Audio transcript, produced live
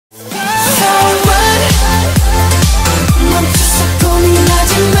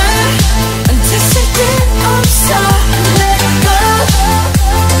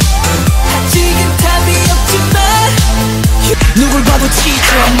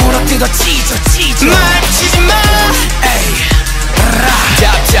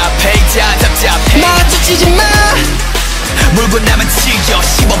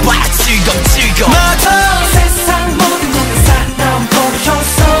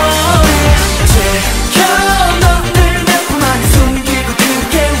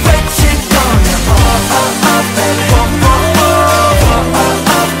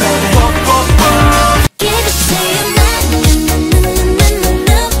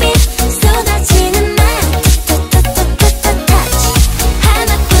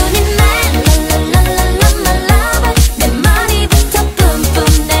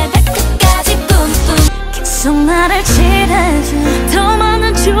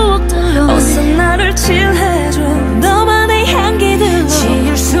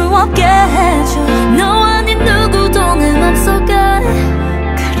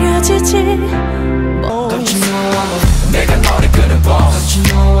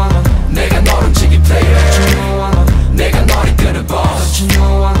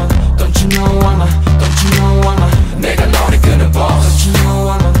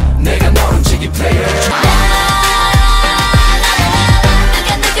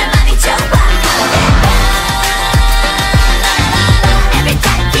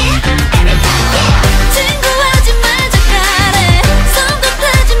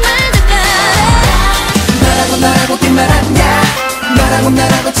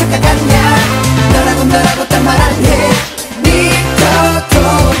너라고 착각하냐 너라고 딴 말 안 해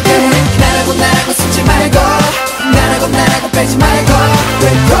믿어도 돼 나라고 쓰지 말고 나라고 빼지 말고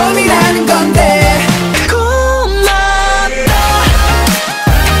왜 봄이라는 건데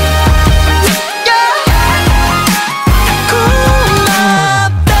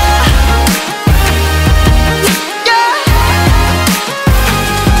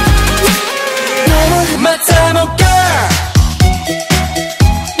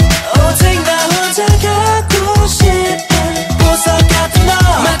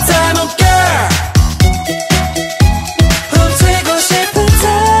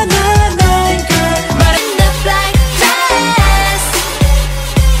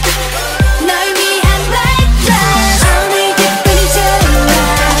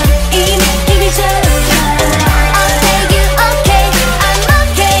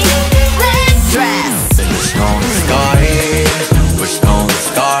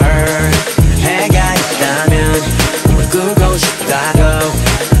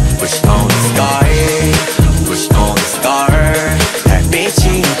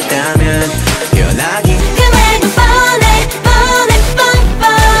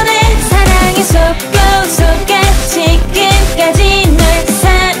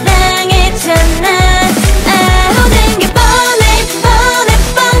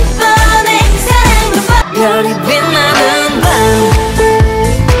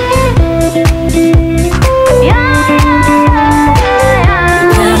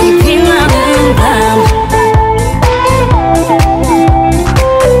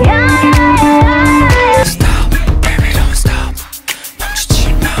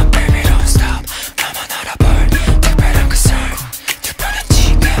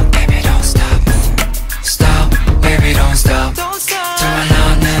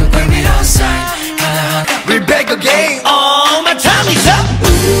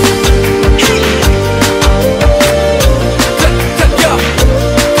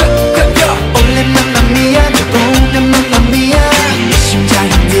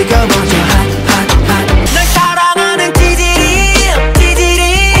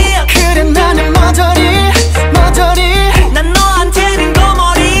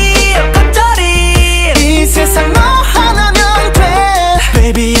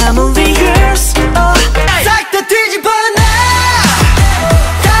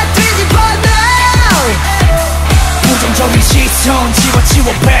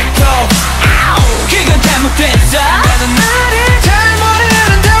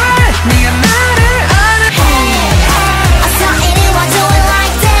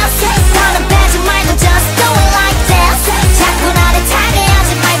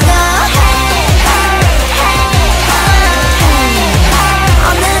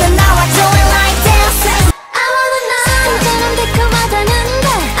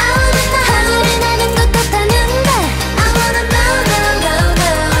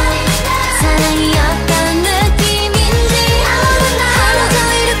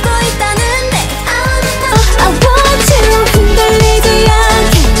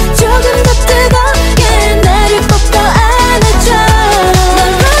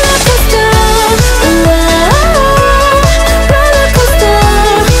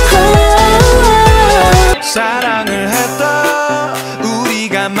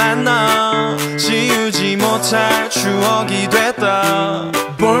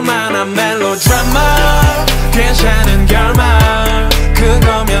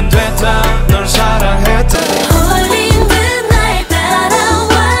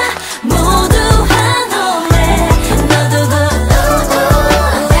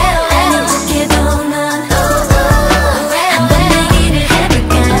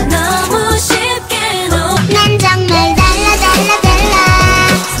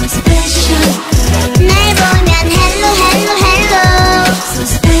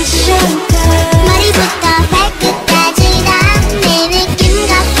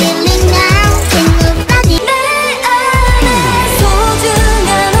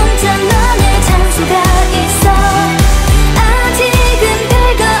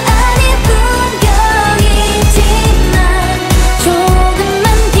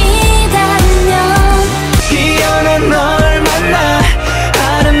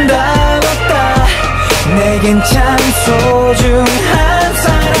내겐 참 소중한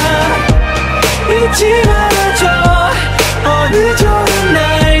사람 잊지 말아줘 어느 좋은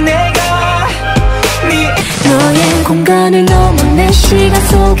날 내가 너의 공간을 넘어 내 시간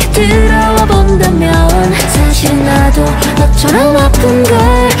속에 들어와 본다면 사실 나도 너처럼 아픈 걸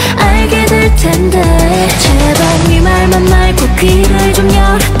알게 될 텐데 제발 네 말만 말고 귀를 좀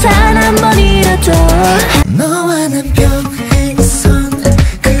열어 단 한 번이라도 너와 난 평행선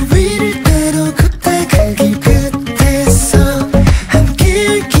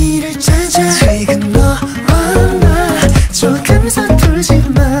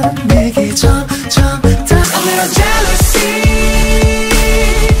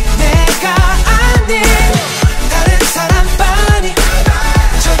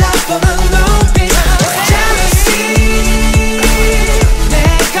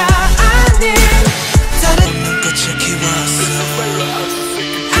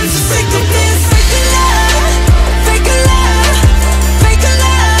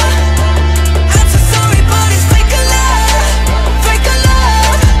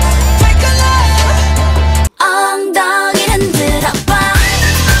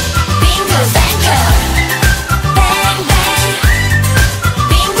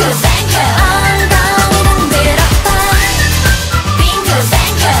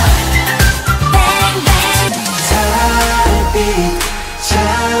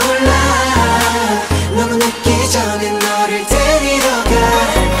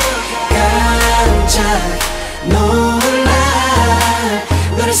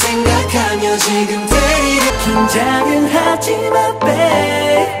착각하지마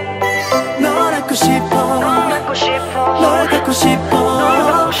babe 널 안고 싶어 널 갖고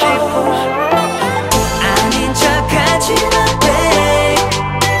싶어 아닌 척하지마 babe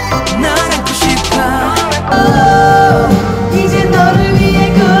널 안고 싶어 이제 너를 위해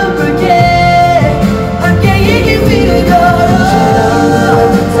꿈꿀게 함께 이 길 위를 걸어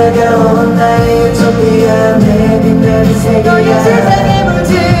다가온 나의 유토피아 내 빛나는 세계야 세상에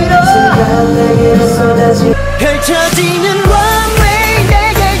물들어 시간 내게로 쏟아지 펼쳐지는 one-way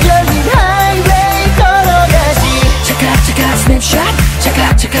내게 열린 highway 걸어가지 차각 스냅샷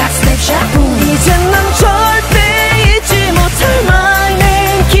차각 스냅샷 이젠 난 절대 잊지 못할 my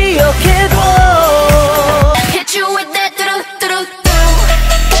name 기억해둬 Hit you with that 뚜루뚜루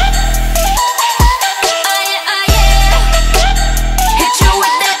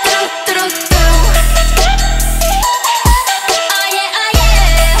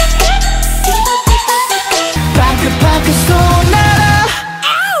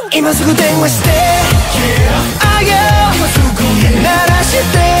今すぐ電話してあげよう鳴らし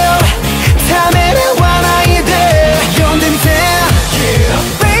てよためらわないで呼んでみて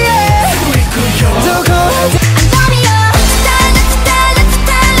Baby どこまで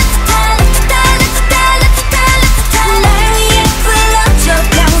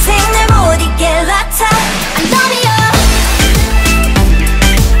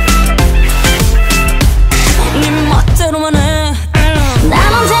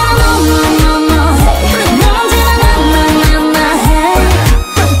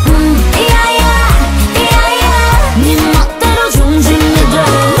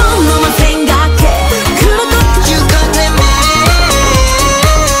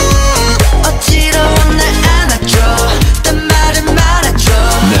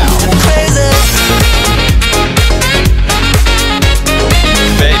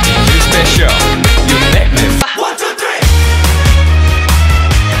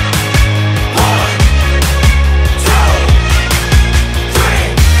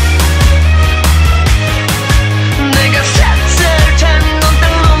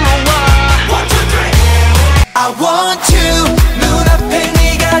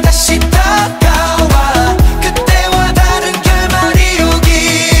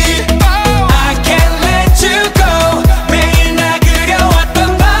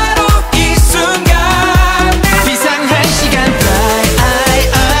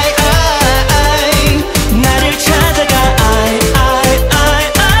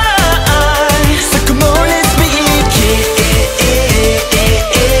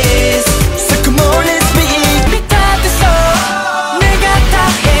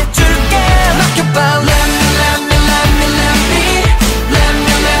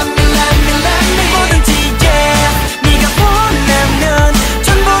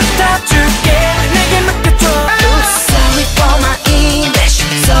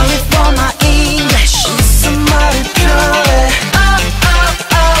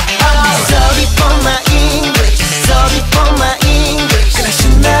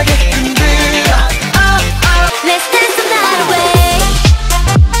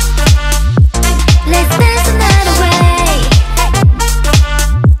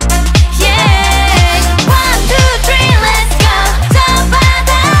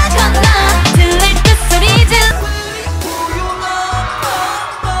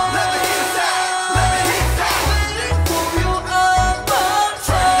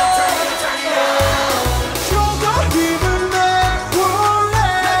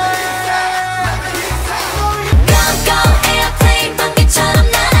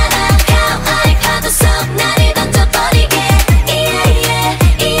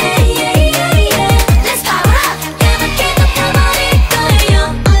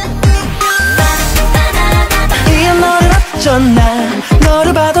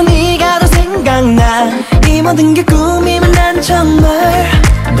너를 봐도 네가 더 생각나 이 모든 게 꿈이면 난 정말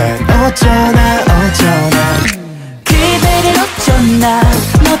난 어쩌나 그대를 어쩌나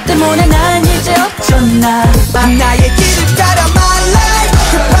너 때문에 난 이제 어쩌나 나의 길을 따라 my life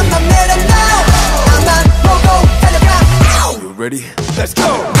급한 맘 내려놔 나만 보고 달려가 You ready? Let's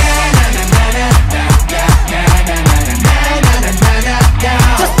go!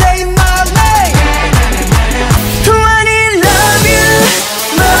 Just stay in my lane Do I need love you,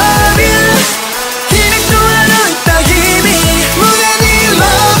 love you 힘이 또 하나 있다 힘이 무한히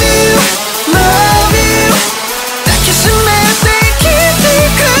love you, love you 딱 키스만 take it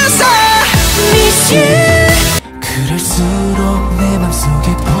cause I miss you 그럴수록 내 맘속에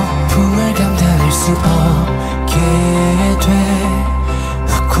폭풍을 감당할 수 없게 돼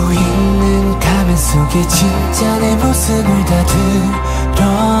웃고 있는 가면 속에 진짜 내 모습을 다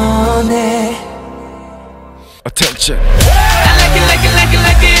드러내 Attention check. I like it, like it, like it,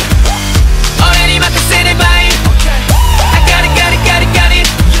 like it. Already about to say bye. I got it, got it, got it, got it.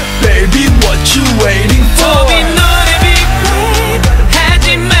 Baby, what you waiting for? 너비 너의 big babe.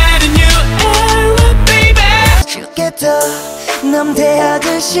 하지 말은 you error, baby. 죽겠다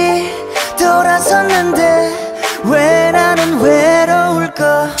남대하듯이 돌아섰는데 왜 나는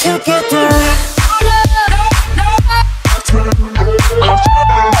외로울까? 죽겠다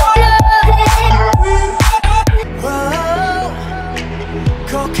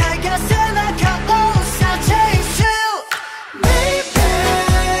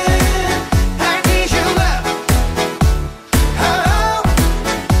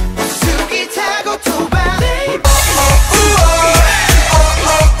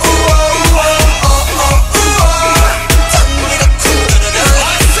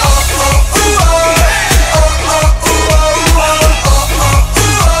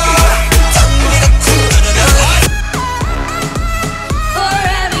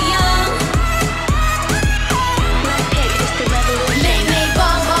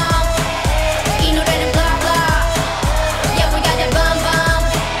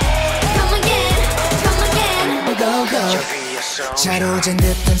잘 오진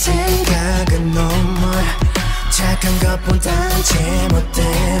듯한 생각은 no more 착한 것보단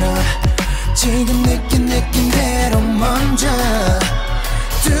제멋대로 지금 느낀 느낌대로 먼저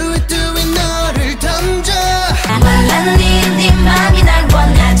Do it 너를 던져 말라니 네 맘이 날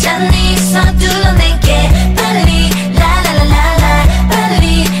원하잖니 서둘러 내게 빨리 라라라라라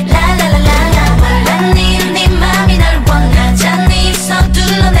빨리 라라라라라 말라니 네 맘이 날 원하잖니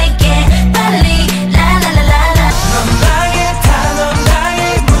서둘러 내게 빨리 라라라라라 넌 나의 단어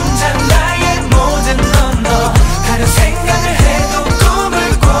나의 문장 나의 모든 너 하려 생각을 해도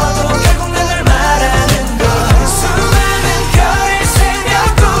꿈을 꿔도 결국 날 말하는 것 수많은 별을 세며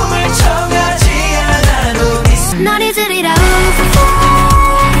꿈을 정하지 않아도 널 잊으리라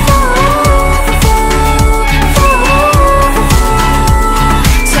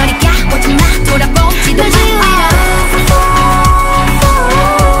소리가 오지마 돌아보지도 마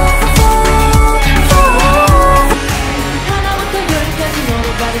하나부터 열까지 너로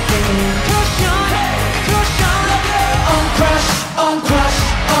가득해 On crush on crush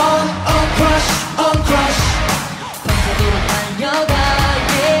on crush on crush 밤새도록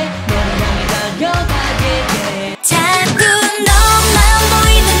달려가게 너를 향해 달려가게 자꾸 너만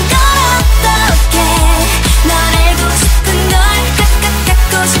보이는 걸 어떡해 널 알고 싶은 걸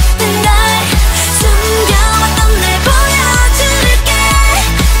갖고 싶은 걸 숨겨왔던 날 보여줄게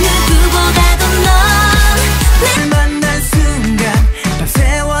누구보다도 넌 만난 순간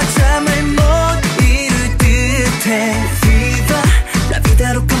밤새워 잠을 못 이룰 듯해 Viva La vida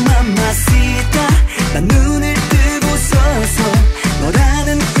loca mamacita 난 눈을 뜨고 서서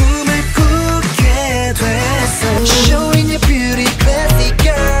너라는 꿈을 꾸게 됐어 Showing your beauty classy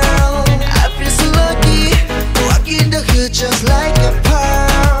girl I feel so lucky Walking the hood just like a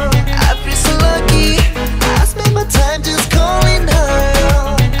pearl I feel so lucky I spend my time just calling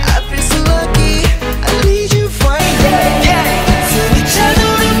her I feel so lucky I need you Friday 숨이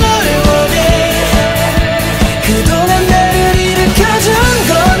차도록 너를 원해 그동안 나를 일으켜준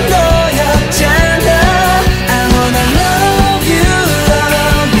건 너였잖아 I wanna love you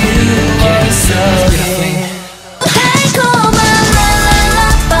once again 달콤한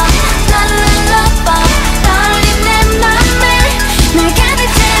랄랄라밤 랄랄라밤 떨린 내 맘에 날 가득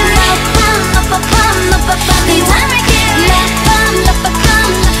채운 라밤 네 잠을게 라밤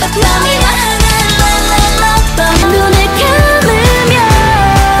밤이 와는 랄랄라밤 눈을 감으면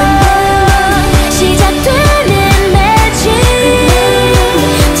시작되는 매직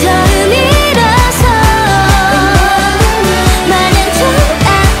처음이라서 마냥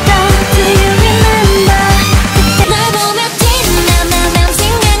좋았던 Do you remember 널 보며 뛰는 맘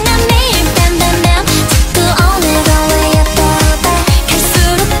생각나니 땀 자꾸 오늘도 왜 예뻐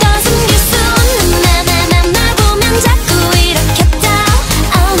갈수록 더 숨길 수 없는 널 보면 자꾸 이렇게 down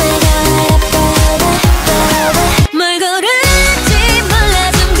Oh my god 예뻐 뭘 고를지 몰라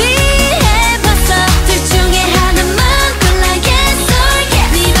준비해봤어 둘 중에 하나만 골라 Yes or yes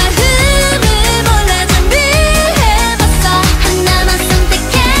네 마음을 몰라 준비해봤어 하나만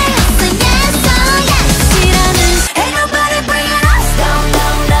선택해봤어 Yes or yes 싫어는 Ain't nobody bringing us down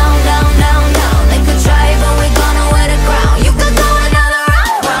down down down down down They could try but we gonna wear the crown You could go another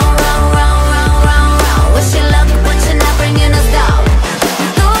round round round round round round round Wish you luck but you're not bringing us down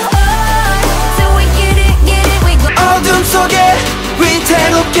Go hard till we get it we go 어둠 속에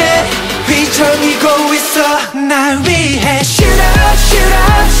위태롭게 휘청이고 있어 날 위해 Shoot up shoot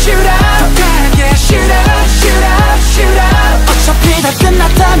up shoot up 더 강하게 Shoot up shoot up shoot up 어차피 다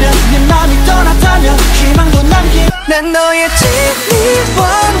끝났다면 네 맘이 떠났다면 희망도 남긴 난 너의 진이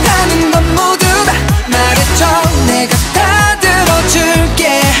원하는 건 모두 다 말해줘 내가 다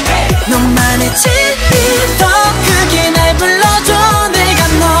들어줄게 너만의 진이 더 크게 날 불러줘 내가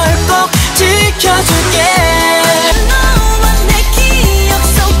널 꼭 지켜줄게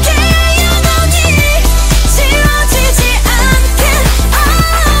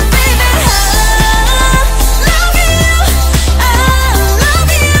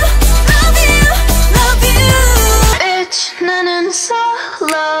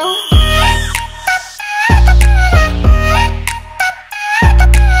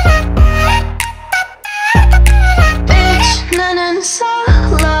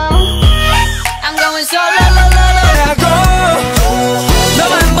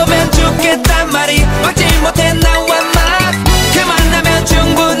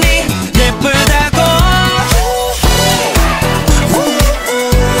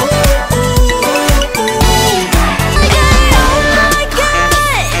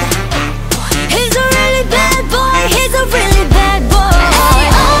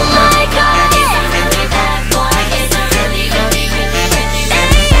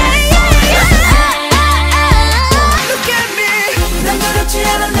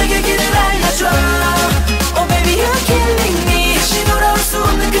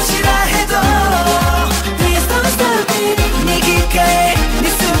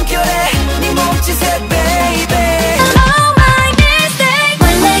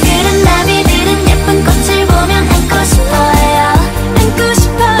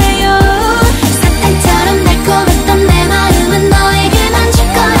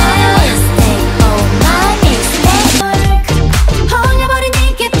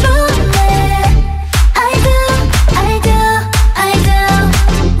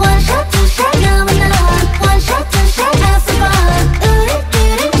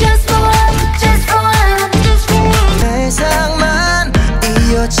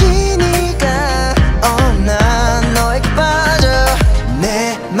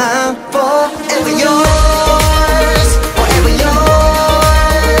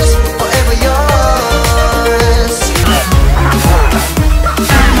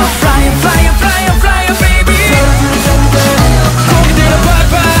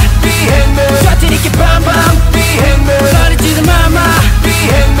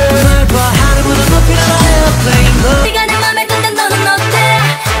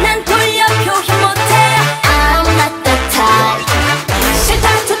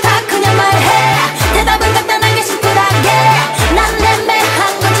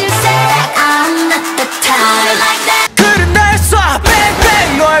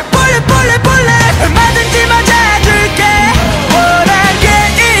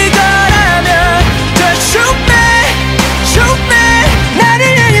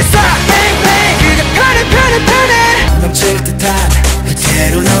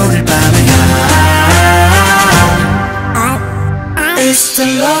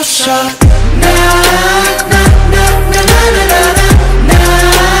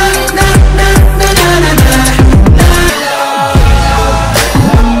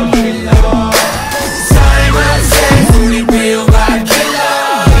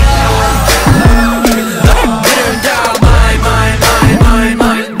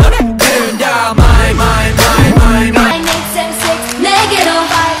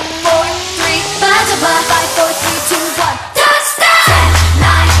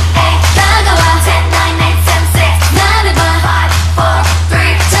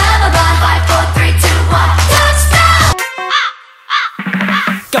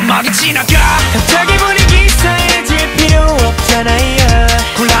갑자기 분위기 이상해질 필요 없잖아요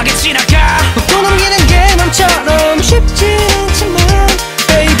쿨하게 지나가 또 넘기는 게 맘처럼 쉽지 않지만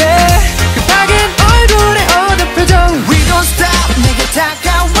baby 급하게 얼굴에 어두운 표정 We don't stop 내게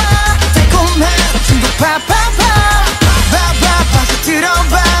다가와 달콤한 중독 파파파 파파파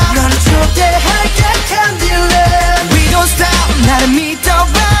빠져들어봐 너를 초대할게 캔디랜드 We don't stop 나를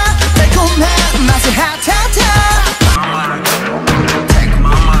믿어봐 달콤한 맛의 핫핫핫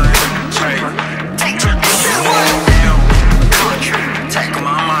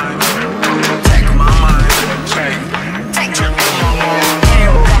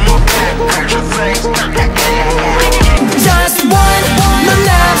Just one 넌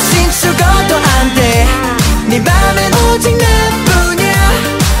남신 죽어도 안돼 네 맘엔 오직 나뿐이야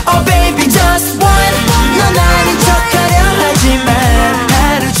Oh baby just one 넌 아닌 척하려 하지만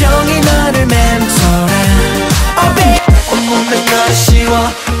하루 종일 너를 맴돌아 Oh baby 온몸에 널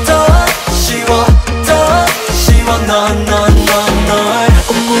씌워 더 씌워 더 씌워 널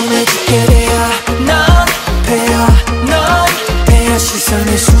온몸에 짓게 되어 넌 배어 넌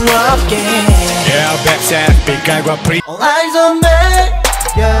줄게 Yeah, 백색 빛깔과 프리 All eyes on me,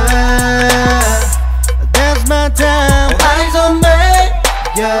 yeah. That's my time. All eyes on me,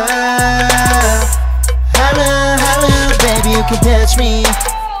 yeah. Holla, holla, baby, you can touch me,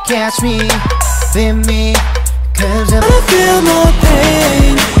 catch me, feel me. Cause I feel more